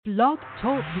Blog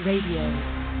Talk Radio.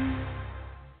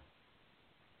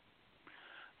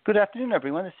 Good afternoon,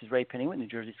 everyone. This is Ray Pinney with New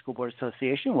Jersey School Board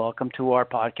Association. Welcome to our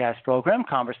podcast program,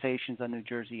 Conversations on New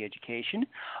Jersey Education.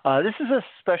 This is a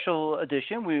special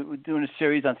edition. We're doing a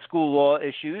series on school law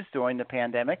issues during the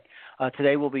pandemic.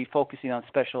 Today we'll be focusing on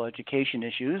special education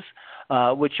issues,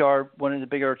 which are one of the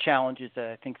bigger challenges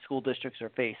that I think school districts are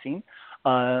facing.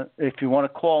 If you want to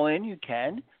call in, you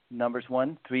can. Number's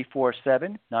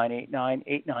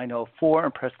 1-347-989-8904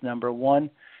 and press the number 1,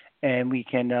 and we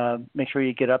can make sure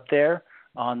you get up there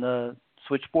on the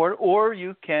switchboard, or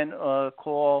you can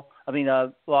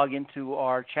log into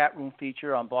our chat room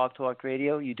feature on Blog Talk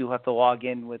Radio. You do have to log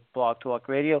in with Blog Talk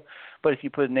Radio, but if you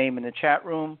put a name in the chat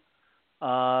room,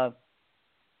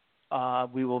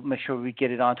 we will make sure we get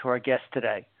it onto our guest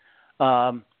today.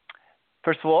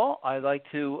 First of all, I'd like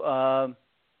to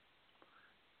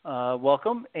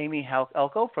welcome Amy Houck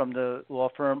Elco from the law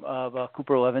firm of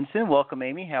Cooper Levenson. Welcome,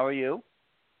 Amy. How are you?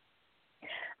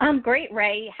 I'm great,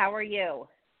 Ray. How are you?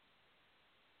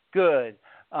 Good.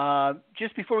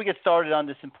 Just before we get started on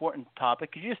this important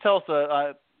topic, could you just tell us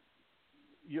a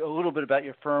little bit about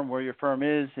your firm, where your firm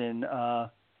is, and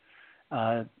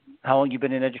how long you've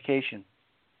been in education?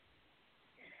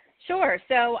 Sure.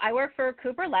 So I work for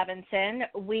Cooper Levenson.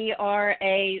 We are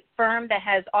a firm that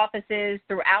has offices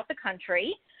throughout the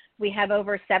country. We have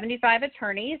over 75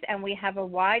 attorneys, and we have a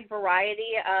wide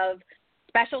variety of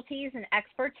specialties and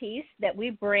expertise that we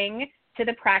bring to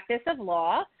the practice of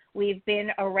law. We've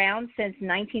been around since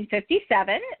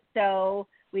 1957, so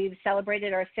we've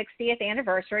celebrated our 60th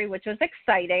anniversary, which was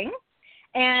exciting.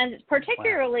 And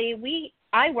particularly,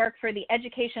 I work for the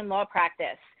education law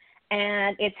practice,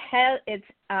 and it's head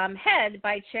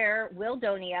by Chair Will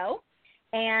Donio.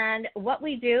 And what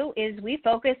we do is we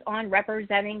focus on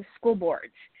representing school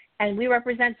boards. And we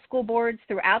represent school boards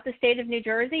throughout the state of New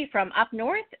Jersey, from up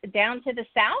north down to the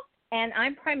south. And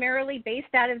I'm primarily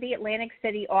based out of the Atlantic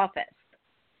City office.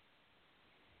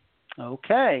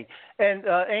 Okay. And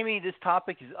Amy, this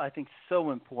topic is, I think,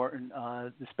 so important,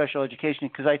 the special education,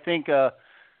 because I think the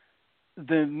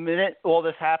minute all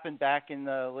this happened back in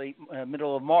the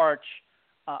middle of March,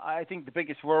 I think the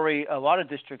biggest worry a lot of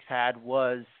districts had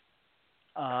was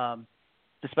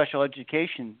the special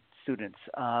education students,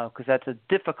 because that's a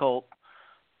difficult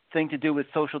thing to do with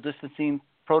social distancing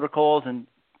protocols and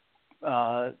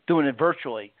doing it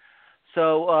virtually.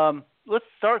 So let's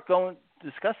start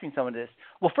discussing some of this.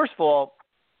 Well, first of all,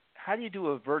 how do you do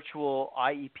a virtual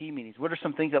IEP meetings? What are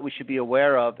some things that we should be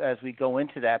aware of as we go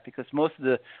into that? Because most of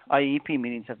the IEP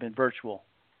meetings have been virtual.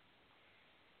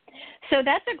 So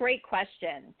that's a great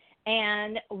question.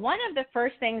 And one of the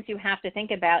first things you have to think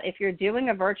about if you're doing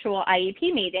a virtual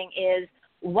IEP meeting is,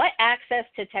 what access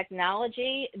to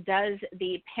technology does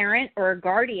the parent or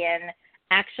guardian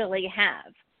actually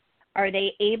have? Are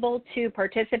they able to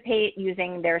participate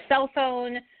using their cell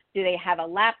phone? Do they have a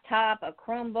laptop, a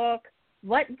Chromebook?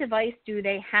 What device do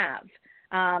they have?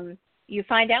 You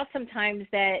find out sometimes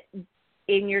that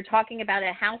you're talking about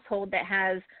a household that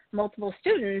has multiple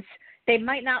students, they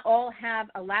might not all have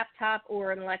a laptop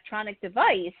or an electronic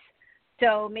device.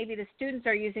 So maybe the students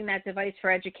are using that device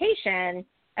for education,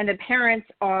 and the parents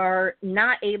are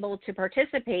not able to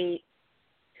participate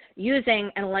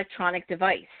using an electronic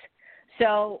device.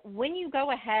 So when you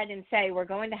go ahead and say, we're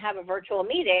going to have a virtual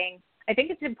meeting, I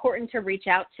think it's important to reach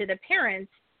out to the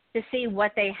parents to see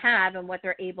what they have and what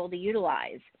they're able to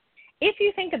utilize. If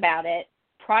you think about it,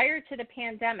 prior to the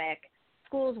pandemic,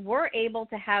 schools were able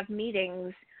to have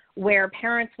meetings where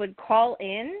parents would call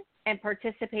in and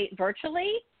participate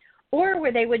virtually, or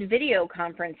where they would video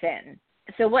conference in.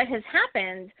 So what has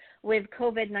happened with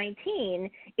COVID-19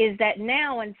 is that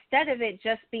now, instead of it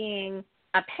just being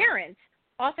a parent,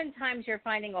 oftentimes you're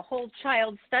finding a whole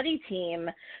child study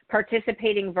team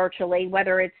participating virtually,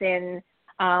 whether it's in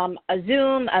a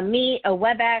Zoom, a Meet, a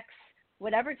WebEx,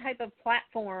 whatever type of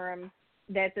platform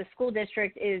that the school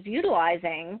district is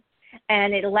utilizing,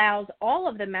 and it allows all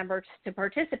of the members to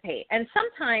participate. And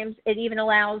sometimes it even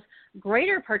allows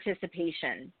greater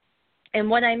participation. And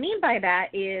what I mean by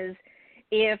that is,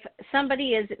 if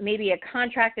somebody is maybe a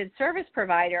contracted service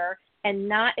provider and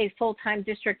not a full-time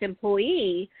district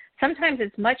employee, sometimes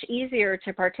it's much easier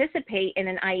to participate in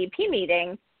an IEP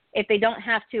meeting if they don't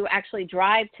have to actually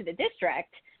drive to the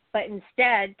district, but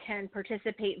instead can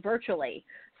participate virtually.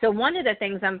 So one of the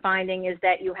things I'm finding is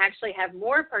that you actually have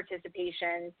more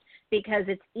participation because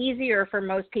it's easier for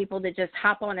most people to just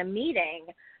hop on a meeting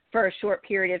for a short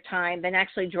period of time than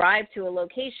actually drive to a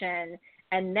location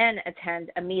and then attend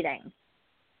a meeting.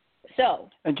 So,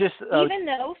 and just even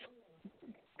though,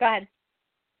 go ahead.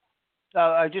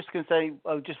 I was just going to say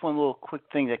just one little quick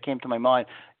thing that came to my mind.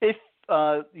 If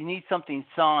you need something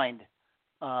signed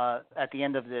at the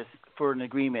end of this for an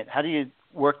agreement, how do you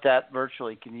work that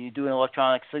virtually? Can you do an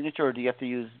electronic signature, or do you have to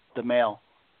use the mail?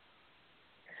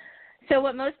 So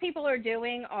what most people are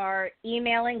doing are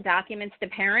emailing documents to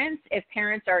parents. If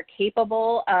parents are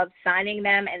capable of signing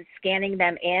them and scanning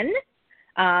them in,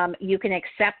 you can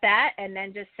accept that and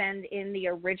then just send in the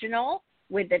original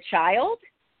with the child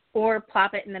or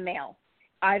plop it in the mail.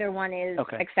 Either one is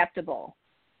acceptable.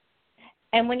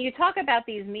 And when you talk about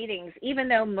these meetings, even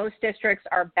though most districts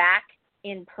are back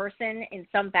in person in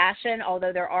some fashion,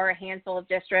 although there are a handful of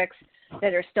districts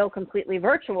that are still completely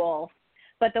virtual,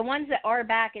 but the ones that are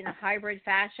back in a hybrid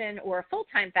fashion or a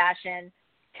full-time fashion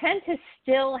tend to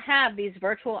still have these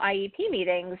virtual IEP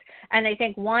meetings. And I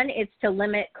think, one, it's to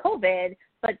limit COVID,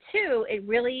 but two, it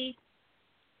really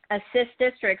assists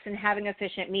districts in having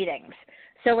efficient meetings.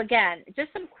 So again,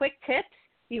 just some quick tips.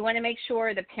 You want to make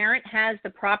sure the parent has the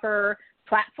proper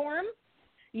platform.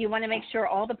 You want to make sure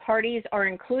all the parties are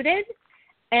included.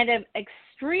 And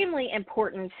extremely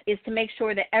important is to make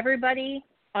sure that everybody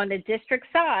on the district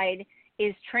side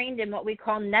is trained in what we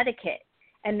call netiquette.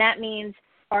 And that means,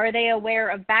 are they aware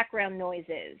of background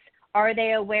noises? Are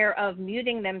they aware of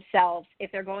muting themselves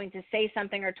if they're going to say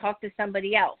something or talk to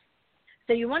somebody else?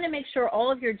 So you want to make sure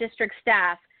all of your district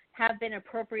staff have been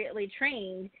appropriately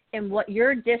trained in what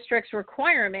your district's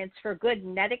requirements for good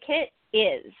netiquette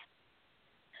is.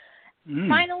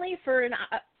 Finally, for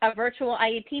a virtual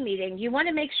IEP meeting, you want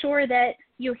to make sure that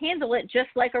you handle it just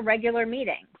like a regular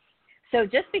meeting. So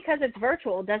just because it's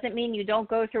virtual doesn't mean you don't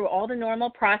go through all the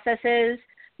normal processes,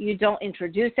 you don't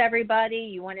introduce everybody,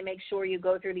 you want to make sure you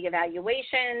go through the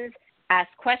evaluations, ask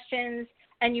questions,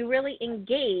 and you really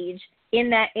engage in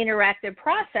that interactive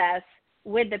process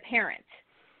with the parent.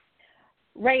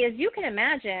 Ray, as you can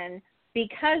imagine,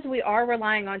 because we are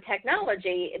relying on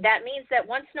technology, that means that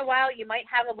once in a while you might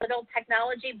have a little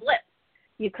technology blip.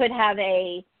 You could have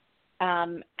a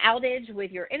outage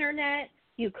with your internet.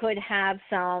 You could have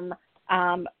some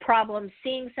problems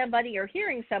seeing somebody or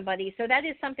hearing somebody. So that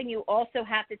is something you also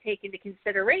have to take into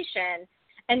consideration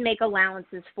and make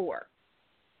allowances for.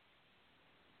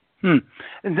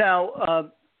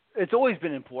 Now, it's always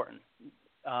been important,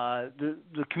 the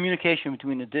communication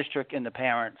between the district and the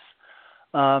parents.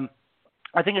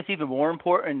 I think it's even more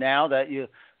important now that you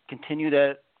continue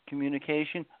that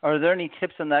communication. Are there any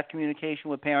tips on that communication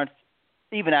with parents,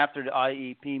 even after the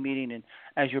IEP meeting and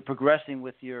as you're progressing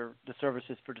with the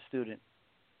services for the student?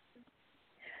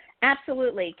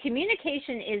 Absolutely.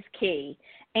 Communication is key.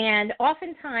 And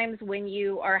oftentimes when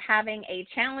you are having a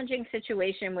challenging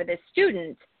situation with a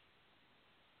student,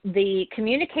 the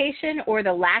communication or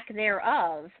the lack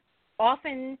thereof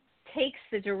often takes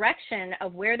the direction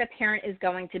of where the parent is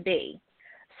going to be.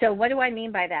 So what do I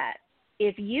mean by that?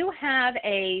 If you have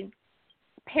a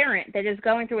parent that is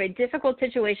going through a difficult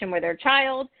situation with their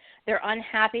child, they're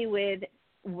unhappy with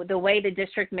the way the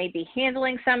district may be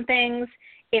handling some things,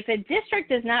 if a district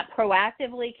does not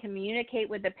proactively communicate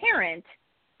with the parent,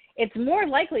 it's more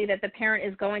likely that the parent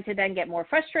is going to then get more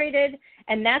frustrated,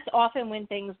 and that's often when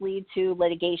things lead to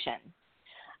litigation.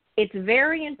 It's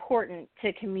very important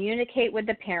to communicate with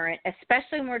the parent,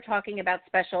 especially when we're talking about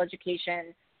special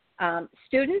education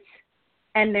students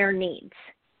and their needs.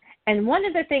 And one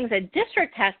of the things a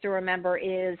district has to remember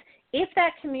is if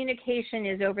that communication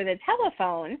is over the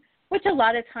telephone, which a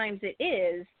lot of times it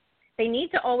is, they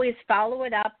need to always follow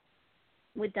it up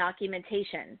with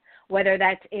documentation, whether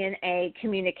that's in a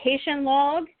communication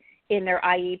log in their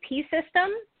IEP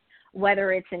system,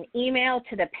 whether it's an email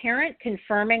to the parent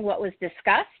confirming what was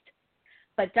discussed.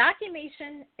 But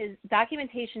documentation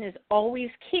is always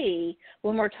key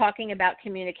when we're talking about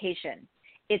communication.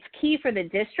 It's key for the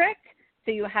district,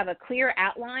 so you have a clear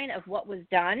outline of what was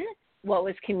done, what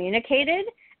was communicated,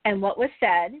 and what was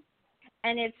said.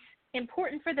 And it's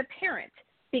important for the parent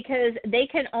because they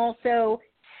can also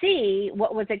see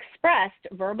what was expressed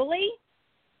verbally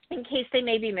in case they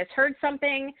maybe misheard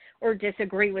something or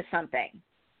disagree with something.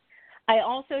 I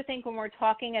also think when we're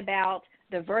talking about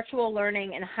the virtual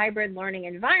learning and hybrid learning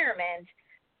environment,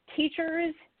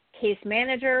 teachers, case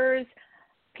managers,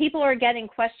 people are getting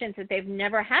questions that they've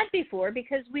never had before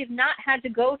because we've not had to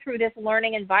go through this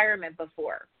learning environment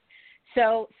before.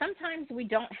 So sometimes we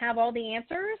don't have all the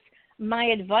answers. My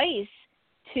advice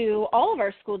to all of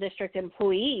our school district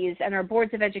employees and our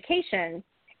boards of education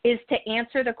is to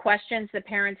answer the questions the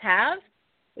parents have,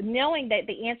 knowing that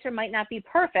the answer might not be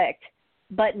perfect,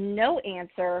 but no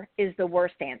answer is the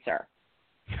worst answer.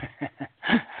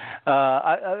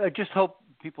 I just hope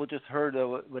people just heard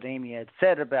what Amy had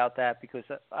said about that, because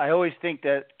I always think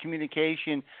that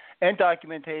communication and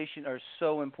documentation are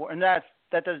so important. And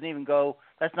that doesn't even go.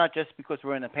 That's not just because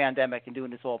we're in a pandemic and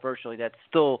doing this all virtually. That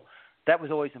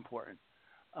was always important,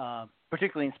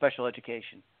 particularly in special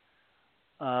education.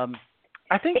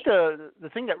 I think the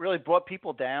thing that really brought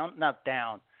people down, not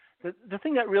down, the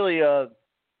thing that really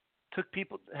took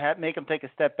people, make them take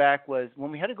a step back was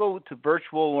when we had to go to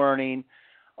virtual learning,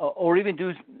 or even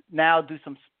do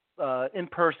some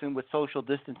in-person with social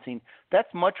distancing. That's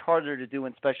much harder to do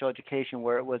in special education,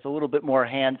 where it was a little bit more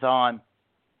hands-on.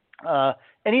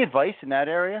 Any advice in that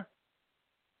area?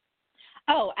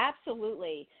 Oh,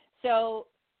 absolutely. So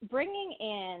bringing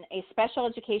in a special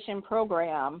education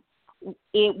program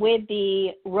with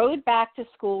the Road Back to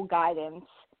School guidance,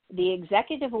 the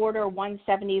Executive Order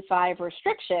 175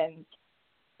 restrictions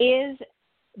is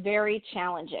very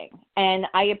challenging. And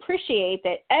I appreciate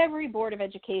that every Board of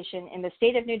Education in the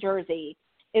state of New Jersey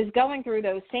is going through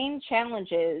those same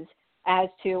challenges as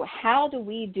to how do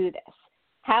we do this?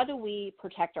 How do we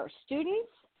protect our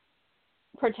students,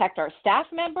 protect our staff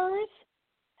members,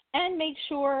 and make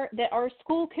sure that our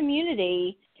school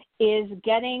community is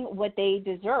getting what they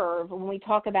deserve when we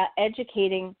talk about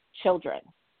educating children.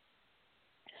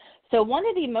 So one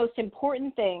of the most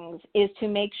important things is to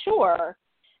make sure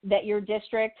that your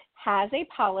district has a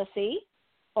policy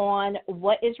on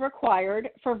what is required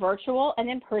for virtual and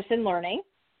in-person learning.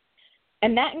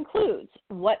 And that includes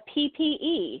what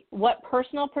PPE, what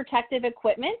personal protective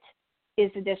equipment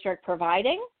is the district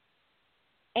providing,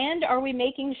 and are we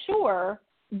making sure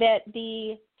that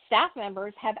the staff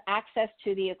members have access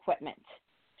to the equipment.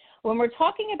 When we're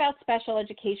talking about special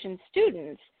education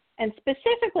students, and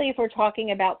specifically if we're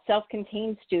talking about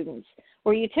self-contained students,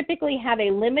 where you typically have a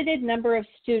limited number of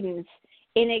students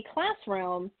in a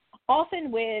classroom, often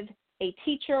with a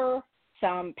teacher,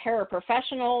 some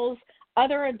paraprofessionals,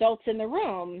 other adults in the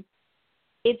room,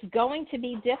 it's going to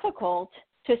be difficult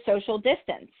to social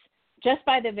distance just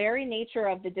by the very nature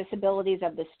of the disabilities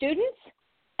of the students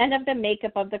and of the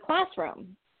makeup of the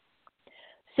classroom.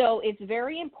 So it's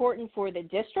very important for the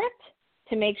district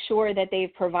to make sure that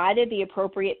they've provided the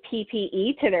appropriate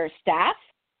PPE to their staff,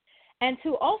 and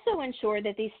to also ensure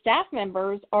that these staff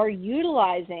members are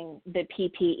utilizing the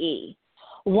PPE.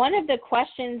 One of the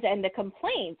questions and the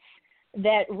complaints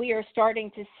that we are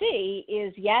starting to see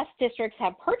is, yes, districts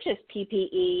have purchased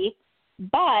PPE,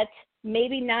 but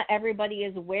maybe not everybody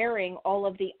is wearing all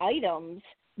of the items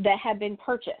that have been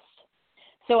purchased.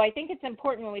 So I think it's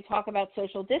important when we talk about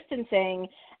social distancing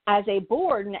as a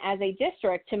board and as a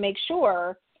district to make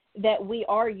sure that we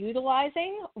are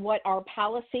utilizing what our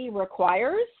policy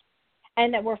requires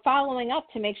and that we're following up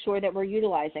to make sure that we're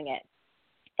utilizing it.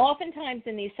 Oftentimes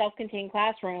in these self-contained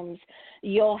classrooms,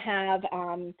 you'll have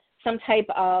some type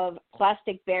of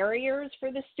plastic barriers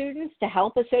for the students to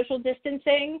help with social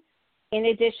distancing. In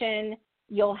addition,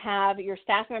 you'll have your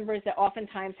staff members that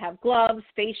oftentimes have gloves,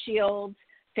 face shields,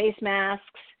 face masks.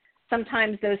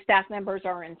 Sometimes those staff members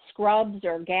are in scrubs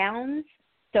or gowns,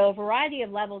 so a variety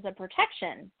of levels of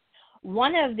protection.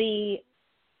 One of the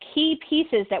key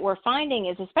pieces that we're finding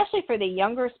is, especially for the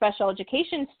younger special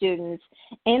education students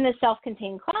in the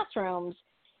self-contained classrooms,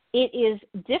 it is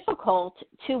difficult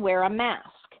to wear a mask.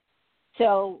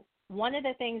 So one of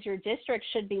the things your district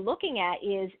should be looking at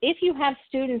is if you have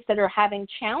students that are having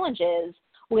challenges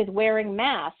with wearing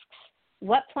masks,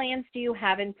 what plans do you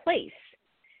have in place?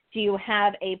 Do you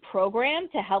have a program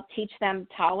to help teach them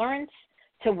tolerance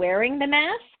to wearing the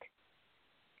mask?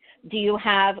 Do you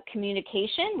have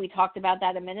communication? We talked about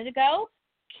that a minute ago.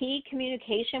 Key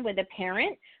communication with the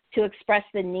parent to express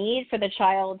the need for the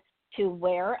child to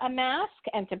wear a mask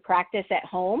and to practice at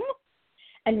home,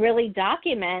 and really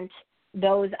document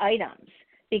those items.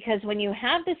 Because when you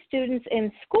have the students in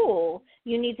school,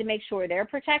 you need to make sure they're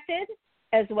protected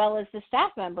as well as the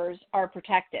staff members are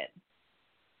protected.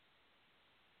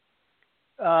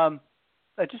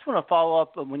 I just want to follow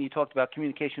up on when you talked about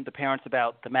communication with the parents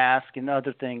about the mask and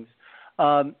other things.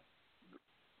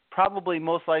 Probably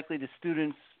most likely the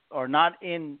students are not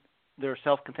in their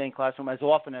self-contained classroom as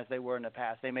often as they were in the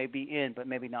past. They may be in, but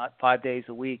maybe not 5 days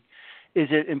a week. Is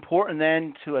it important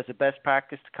then to, as a best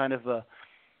practice, to kind of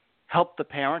help the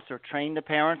parents or train the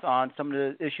parents on some of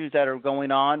the issues that are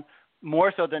going on,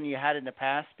 more so than you had in the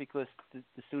past because the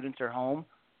students are home?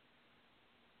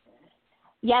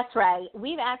 Yes, Ray.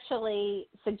 We've actually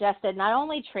suggested not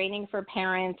only training for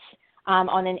parents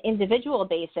on an individual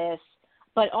basis,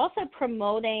 but also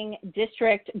promoting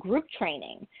district group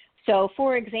training. So,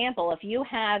 for example, if you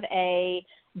have a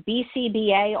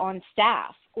BCBA on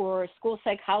staff or a school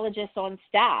psychologist on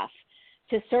staff,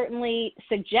 to certainly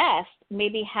suggest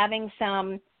maybe having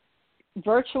some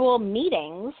virtual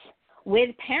meetings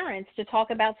with parents to talk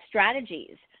about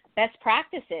strategies, best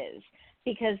practices,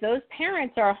 because those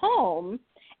parents are home,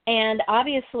 and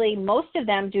obviously most of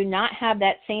them do not have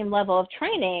that same level of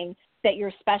training that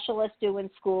your specialists do in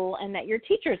school and that your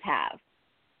teachers have.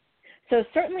 So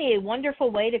certainly a wonderful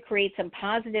way to create some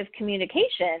positive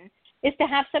communication is to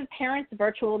have some parents'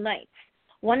 virtual nights.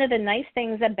 One of the nice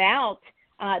things about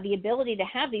the ability to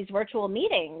have these virtual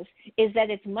meetings is that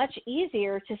it's much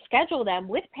easier to schedule them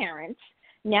with parents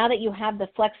now that you have the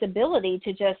flexibility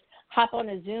to just hop on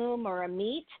a Zoom or a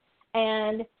Meet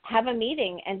and have a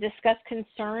meeting and discuss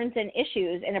concerns and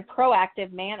issues in a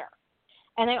proactive manner.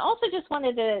 And I also just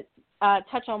wanted to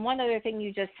touch on one other thing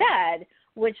you just said,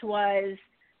 which was,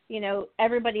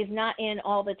 everybody's not in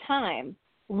all the time.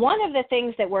 One of the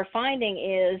things that we're finding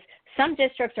is some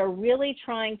districts are really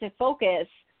trying to focus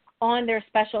on their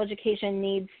special education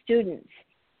needs students.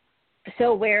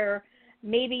 So where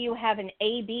maybe you have an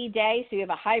A-B day, so you have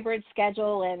a hybrid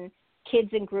schedule, and kids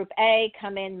in Group A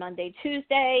come in Monday,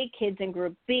 Tuesday, kids in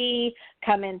Group B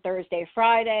come in Thursday,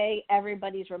 Friday,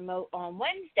 everybody's remote on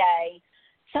Wednesday.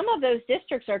 Some of those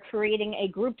districts are creating a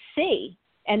Group C,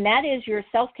 and that is your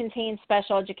self-contained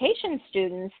special education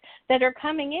students that are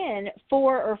coming in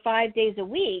 4 or 5 days a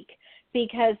week,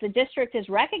 because the district is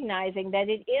recognizing that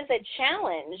it is a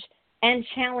challenge and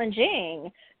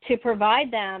challenging to provide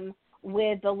them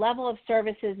with the level of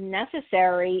services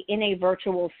necessary in a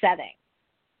virtual setting.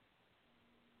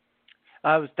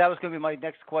 That was going to be my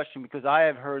next question, because I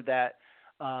have heard that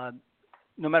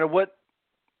no matter what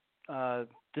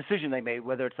decision they made,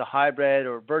 whether it's a hybrid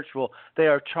or virtual, they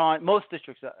are trying, most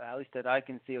districts, at least that I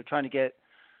can see, are trying to get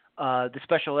the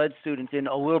special ed students in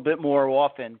a little bit more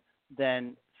often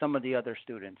than some of the other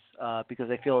students because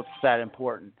they feel it's that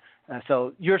important.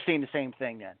 So you're seeing the same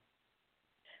thing then?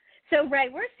 So,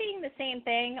 right, we're seeing the same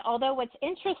thing, although what's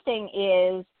interesting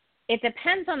is it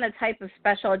depends on the type of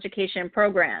special education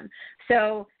program.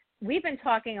 So we've been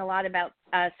talking a lot about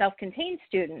self-contained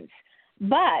students,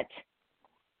 but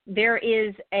there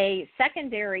is a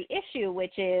secondary issue,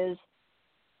 which is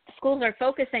schools are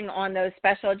focusing on those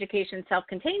special education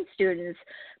self-contained students,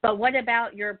 but what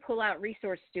about your pull-out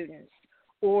resource students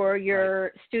or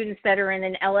your students that are in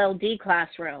an LLD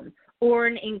classroom or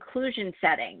an inclusion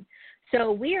setting?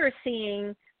 So we are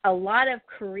seeing a lot of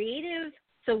creative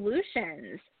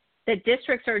solutions that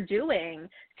districts are doing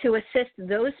to assist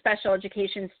those special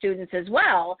education students as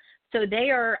well, so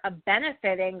they are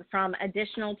benefiting from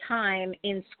additional time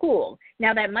in school.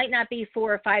 Now, that might not be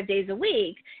 4 or 5 days a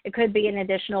week. It could be an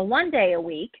additional 1 day a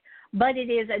week, but it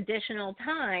is additional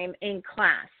time in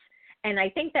class. And I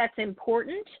think that's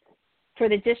important for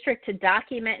the district to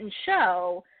document and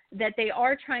show that they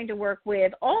are trying to work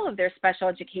with all of their special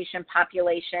education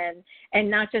population and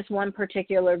not just one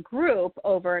particular group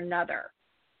over another.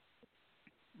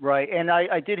 Right, and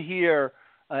I did hear,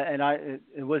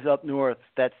 it was up north,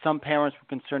 that some parents were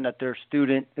concerned that their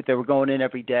student, if they were going in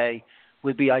every day,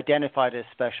 would be identified as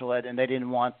special ed, and they didn't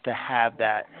want to have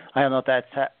that. I don't know if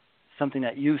that's something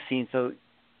that you've seen, so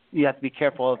you have to be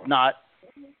careful of not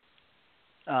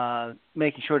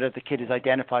making sure that the kid is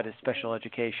identified as special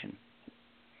education.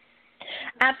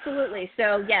 Absolutely.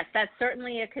 So, yes, that's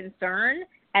certainly a concern,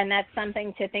 and that's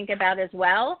something to think about as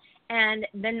well. And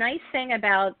the nice thing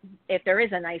about, if there is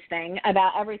a nice thing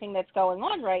about everything that's going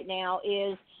on right now,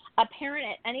 is a parent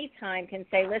at any time can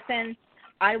say, listen,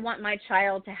 I want my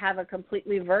child to have a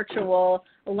completely virtual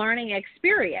learning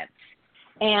experience.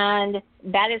 And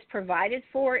that is provided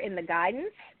for in the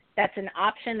guidance. That's an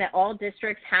option that all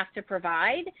districts have to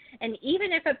provide. And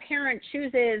even if a parent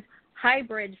chooses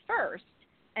hybrid first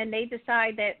and they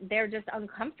decide that they're just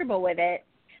uncomfortable with it,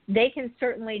 they can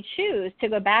certainly choose to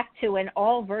go back to an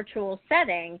all virtual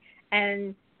setting,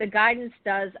 and the guidance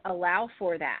does allow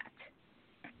for that.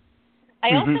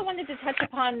 I also wanted to touch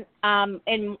upon,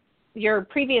 in your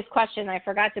previous question, I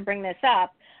forgot to bring this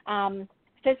up,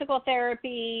 physical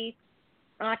therapy,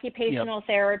 occupational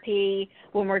therapy,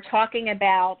 when we're talking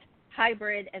about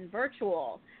hybrid and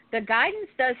virtual. The guidance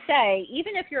does say,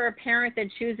 even if you're a parent that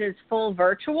chooses full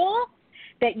virtual,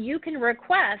 that you can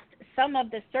request some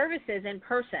of the services in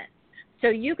person. So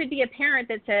you could be a parent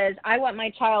that says, I want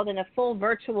my child in a full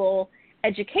virtual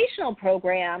educational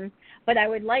program, but I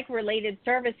would like related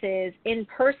services in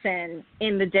person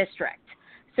in the district.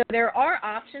 So there are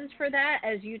options for that.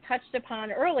 As you touched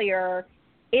upon earlier,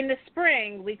 in the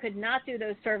spring, we could not do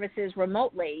those services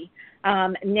remotely.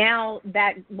 Now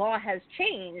that law has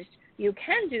changed, you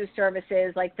can do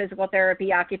services like physical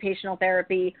therapy, occupational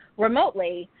therapy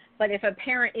remotely. But if a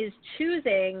parent is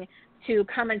choosing to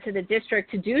come into the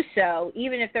district to do so,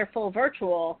 even if they're full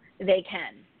virtual, they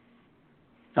can.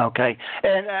 Okay.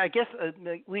 And I guess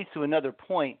it leads to another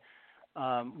point.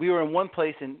 we were in one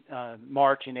place in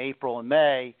March and April and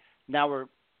May. Now we're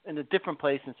in a different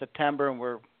place in September, and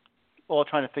we're all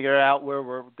trying to figure out where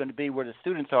we're going to be, where the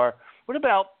students are. What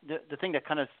about the thing that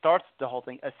kind of starts the whole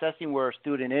thing, assessing where a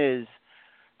student is?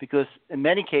 Because in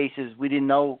many cases, we didn't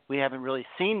know, we haven't really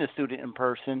seen the student in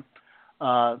person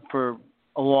for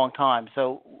a long time.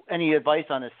 So any advice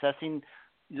on assessing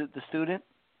the student?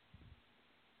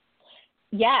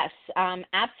 Yes,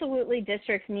 absolutely.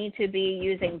 Districts need to be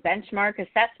using benchmark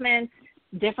assessments,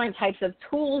 different types of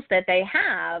tools that they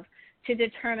have to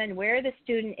determine where the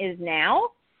student is now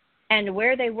and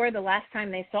where they were the last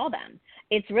time they saw them.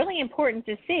 It's really important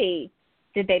to see,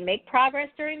 did they make progress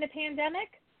during the pandemic?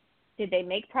 Did they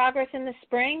make progress in the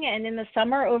spring and in the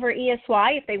summer over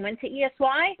ESY if they went to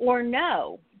ESY, or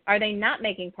no? Are they not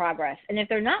making progress? And if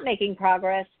they're not making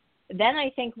progress, then I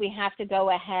think we have to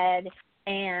go ahead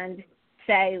and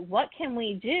say, what can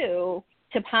we do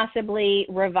to possibly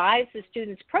revise the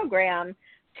student's program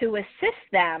to assist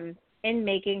them in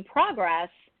making progress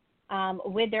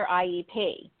with their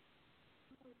IEP?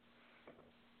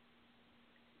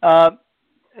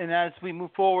 And as we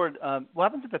move forward, what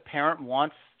happens if a parent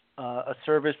wants a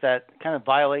service that kind of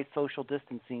violates social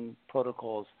distancing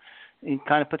protocols and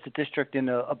kind of puts the district in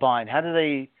a bind? How do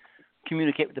they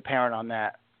communicate with the parent on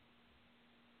that?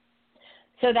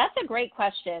 So that's a great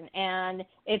question, and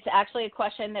it's actually a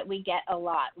question that we get a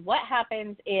lot. What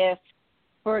happens if,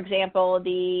 for example,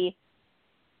 the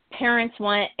parents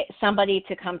want somebody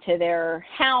to come to their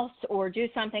house or do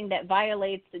something that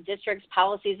violates the district's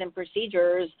policies and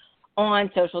procedures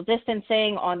on social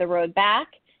distancing, on the road back?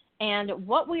 And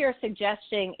what we are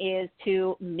suggesting is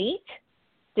to meet,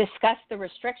 discuss the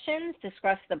restrictions,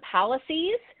 discuss the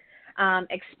policies,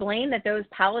 explain that those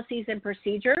policies and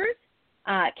procedures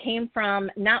came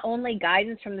from not only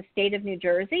guidance from the state of New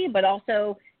Jersey, but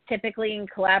also typically in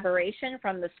collaboration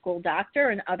from the school doctor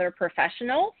and other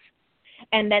professionals,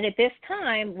 and that at this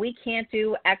time we can't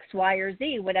do X, Y, or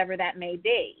Z, whatever that may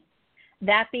be.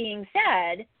 That being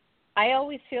said, I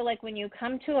always feel like when you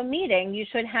come to a meeting, you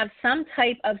should have some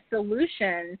type of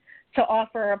solution to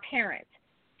offer a parent.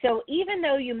 So even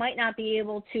though you might not be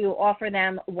able to offer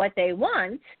them what they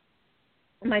want,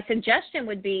 my suggestion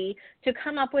would be to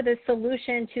come up with a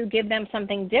solution to give them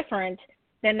something different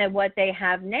than what they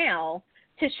have now,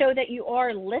 to show that you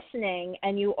are listening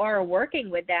and you are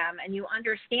working with them and you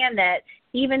understand that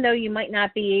even though you might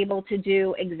not be able to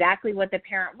do exactly what the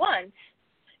parent wants,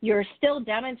 you're still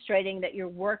demonstrating that you're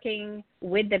working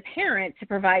with the parent to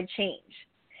provide change.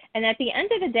 And at the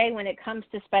end of the day, when it comes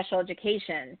to special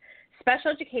education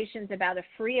is about a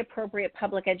free, appropriate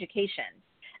public education.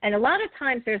 And a lot of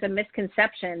times there's a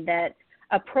misconception that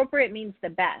appropriate means the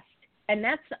best, and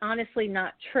that's honestly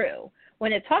not true.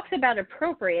 When it talks about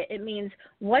appropriate, it means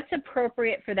what's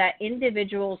appropriate for that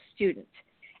individual student.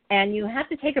 And you have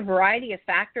to take a variety of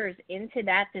factors into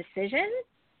that decision,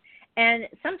 and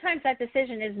sometimes that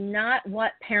decision is not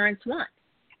what parents want.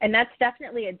 And that's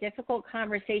definitely a difficult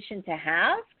conversation to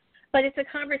have, but it's a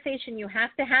conversation you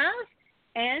have to have,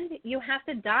 and you have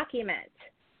to document.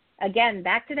 Again,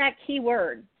 back to that key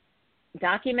word,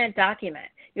 document.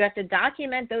 You have to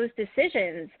document those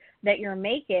decisions that you're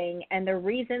making and the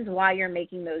reasons why you're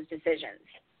making those decisions.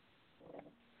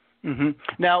 Mm-hmm.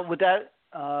 Now, would that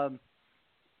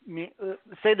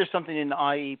say there's something in the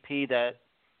IEP that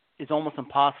is almost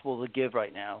impossible to give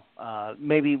right now?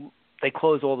 Maybe they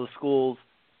close all the schools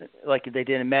like they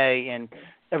did in May and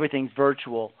everything's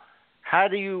virtual. How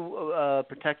do you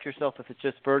protect yourself if it's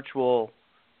just virtual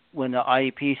when the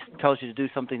IEP tells you to do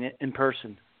something in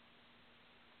person?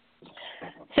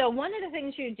 So one of the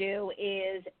things you do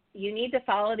is you need to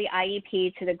follow the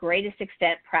IEP to the greatest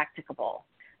extent practicable.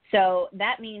 So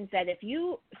that means that if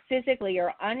you physically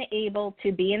are unable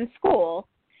to be in school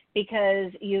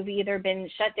because you've either been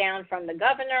shut down from the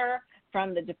governor,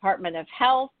 from the Department of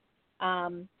Health,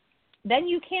 then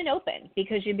you can't open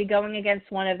because you'd be going against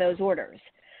one of those orders.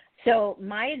 So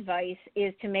my advice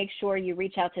is to make sure you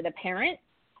reach out to the parent.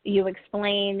 You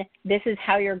explain this is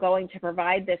how you're going to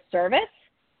provide this service,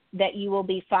 that you will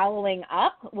be following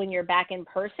up when you're back in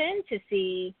person to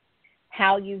see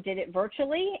how you did it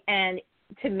virtually and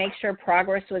to make sure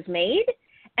progress was made,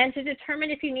 and to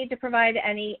determine if you need to provide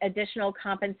any additional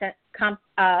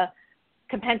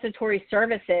compensatory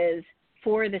services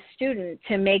for the student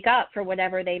to make up for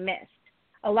whatever they missed.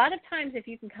 A lot of times if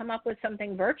you can come up with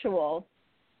something virtual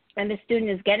and the student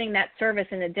is getting that service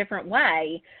in a different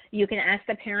way, you can ask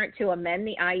the parent to amend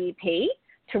the IEP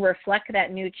to reflect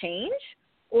that new change.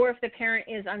 Or if the parent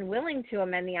is unwilling to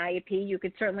amend the IEP, you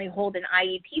could certainly hold an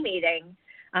IEP meeting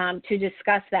to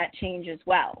discuss that change as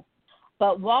well.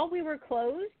 But while we were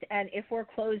closed, and if we're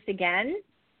closed again,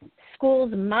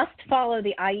 schools must follow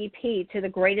the IEP to the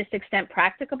greatest extent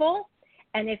practicable.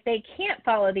 And if they can't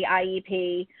follow the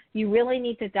IEP, you really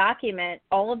need to document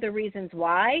all of the reasons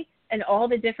why and all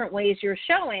the different ways you're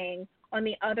showing on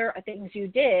the other things you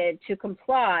did to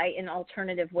comply in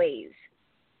alternative ways.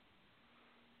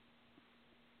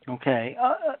 Okay.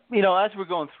 As we're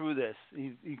going through this,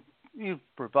 you've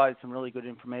provided some really good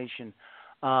information.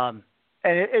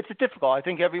 And it's difficult. I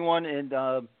think everyone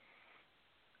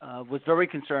was very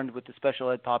concerned with the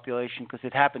special ed population because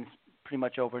it happens pretty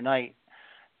much overnight.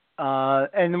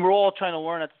 And we're all trying to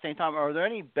learn at the same time. Are there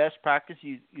any best practices?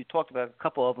 You talked about a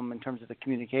couple of them in terms of the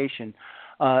communication.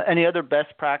 Any other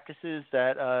best practices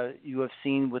that you have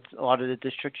seen with a lot of the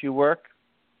districts you work?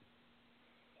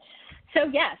 So,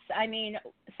 yes, I mean,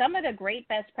 some of the great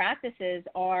best practices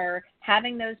are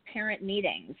having those parent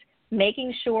meetings,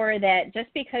 making sure that just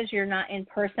because you're not in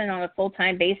person on a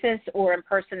full-time basis or in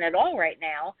person at all right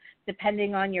now,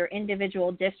 depending on your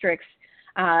individual district's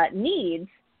needs,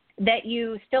 that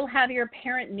you still have your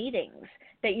parent meetings,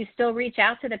 that you still reach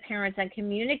out to the parents and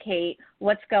communicate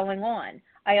what's going on.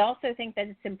 I also think that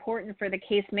it's important for the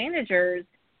case managers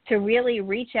to really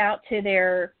reach out to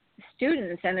their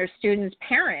students and their students'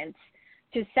 parents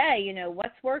to say,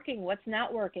 what's working, what's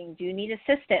not working, do you need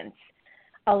assistance?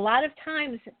 A lot of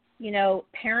times,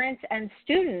 parents and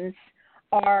students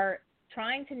are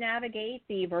trying to navigate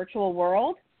the virtual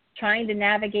world, trying to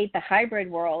navigate the hybrid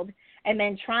world, and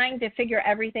then trying to figure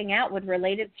everything out with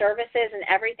related services and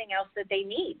everything else that they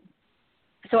need.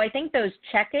 So I think those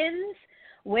check-ins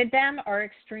with them are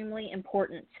extremely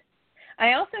important.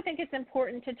 I also think it's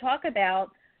important to talk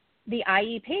about the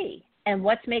IEP and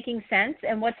what's making sense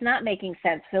and what's not making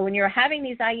sense. So when you're having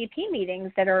these IEP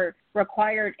meetings that are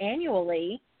required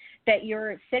annually, that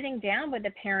you're sitting down with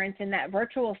the parents in that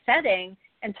virtual setting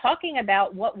and talking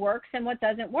about what works and what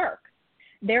doesn't work.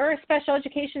 There are special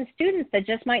education students that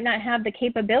just might not have the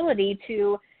capability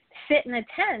to sit and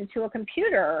attend to a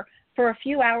computer for a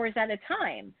few hours at a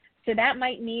time. So that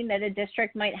might mean that a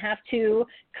district might have to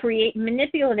create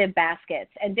manipulative baskets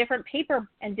and different paper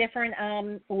and different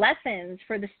lessons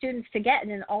for the students to get in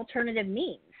an alternative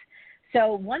means.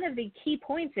 So one of the key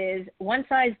points is one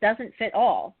size doesn't fit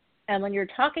all. And when you're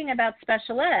talking about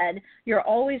special ed, you're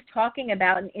always talking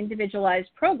about an individualized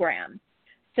program.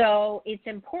 So it's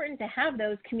important to have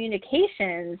those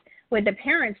communications with the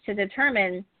parents to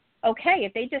determine, okay,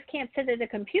 if they just can't sit at a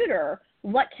computer,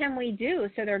 what can we do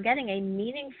so they're getting a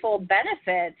meaningful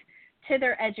benefit to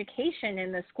their education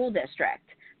in the school district?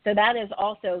 So that is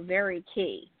also very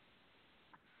key.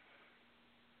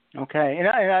 Okay, and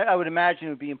I would imagine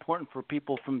it would be important for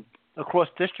people from across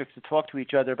districts to talk to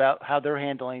each other about how they're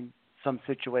handling some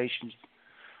situations,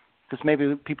 because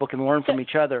maybe people can learn from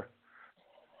each other.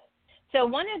 So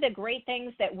one of the great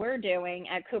things that we're doing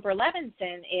at Cooper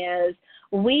Levenson is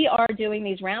we are doing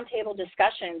these roundtable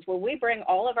discussions where we bring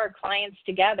all of our clients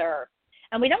together,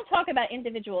 and we don't talk about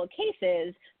individual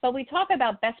cases, but we talk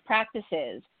about best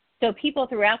practices. So people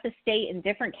throughout the state in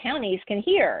different counties can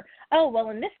hear, oh,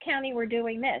 well, in this county we're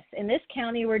doing this, in this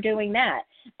county we're doing that.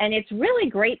 And it's really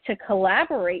great to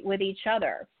collaborate with each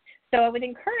other. So I would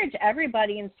encourage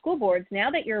everybody in school boards, now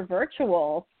that you're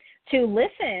virtual, to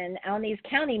listen on these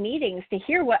county meetings to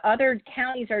hear what other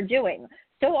counties are doing.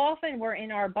 So often we're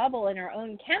in our bubble in our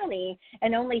own county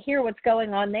and only hear what's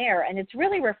going on there. And it's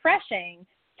really refreshing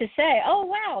to say, oh,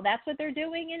 wow, that's what they're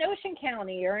doing in Ocean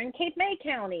County or in Cape May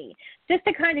County, just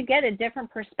to kind of get a different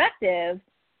perspective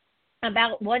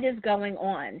about what is going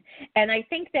on. And I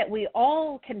think that we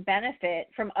all can benefit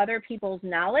from other people's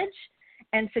knowledge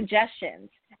and suggestions.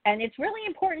 And it's really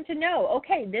important to know,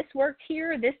 okay, this worked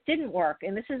here, this didn't work,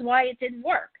 and this is why it didn't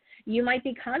work. You might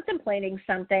be contemplating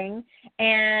something,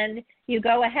 and you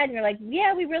go ahead and you're like,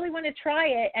 yeah, we really want to try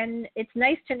it, and it's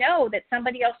nice to know that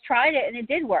somebody else tried it and it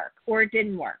did work or it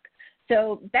didn't work.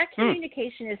 So that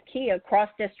communication is key across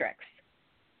districts.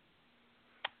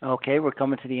 Okay, we're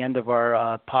coming to the end of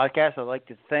our podcast. I'd like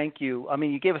to thank you. I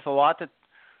mean, you gave us a lot to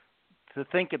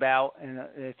think about, and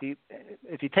if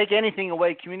you take anything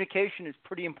away, communication is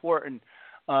pretty important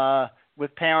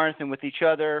with parents and with each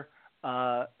other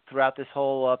throughout this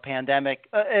whole pandemic.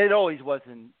 It always was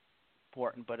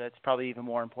important, but it's probably even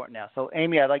more important now. So,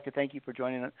 Amy, I'd like to thank you for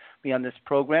joining me on this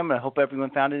program, and I hope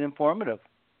everyone found it informative.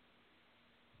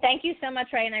 Thank you so much,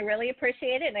 Ray, and I really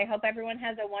appreciate it, and I hope everyone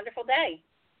has a wonderful day.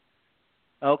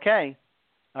 Okay.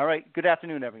 All right. Good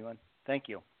afternoon, everyone. Thank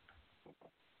you.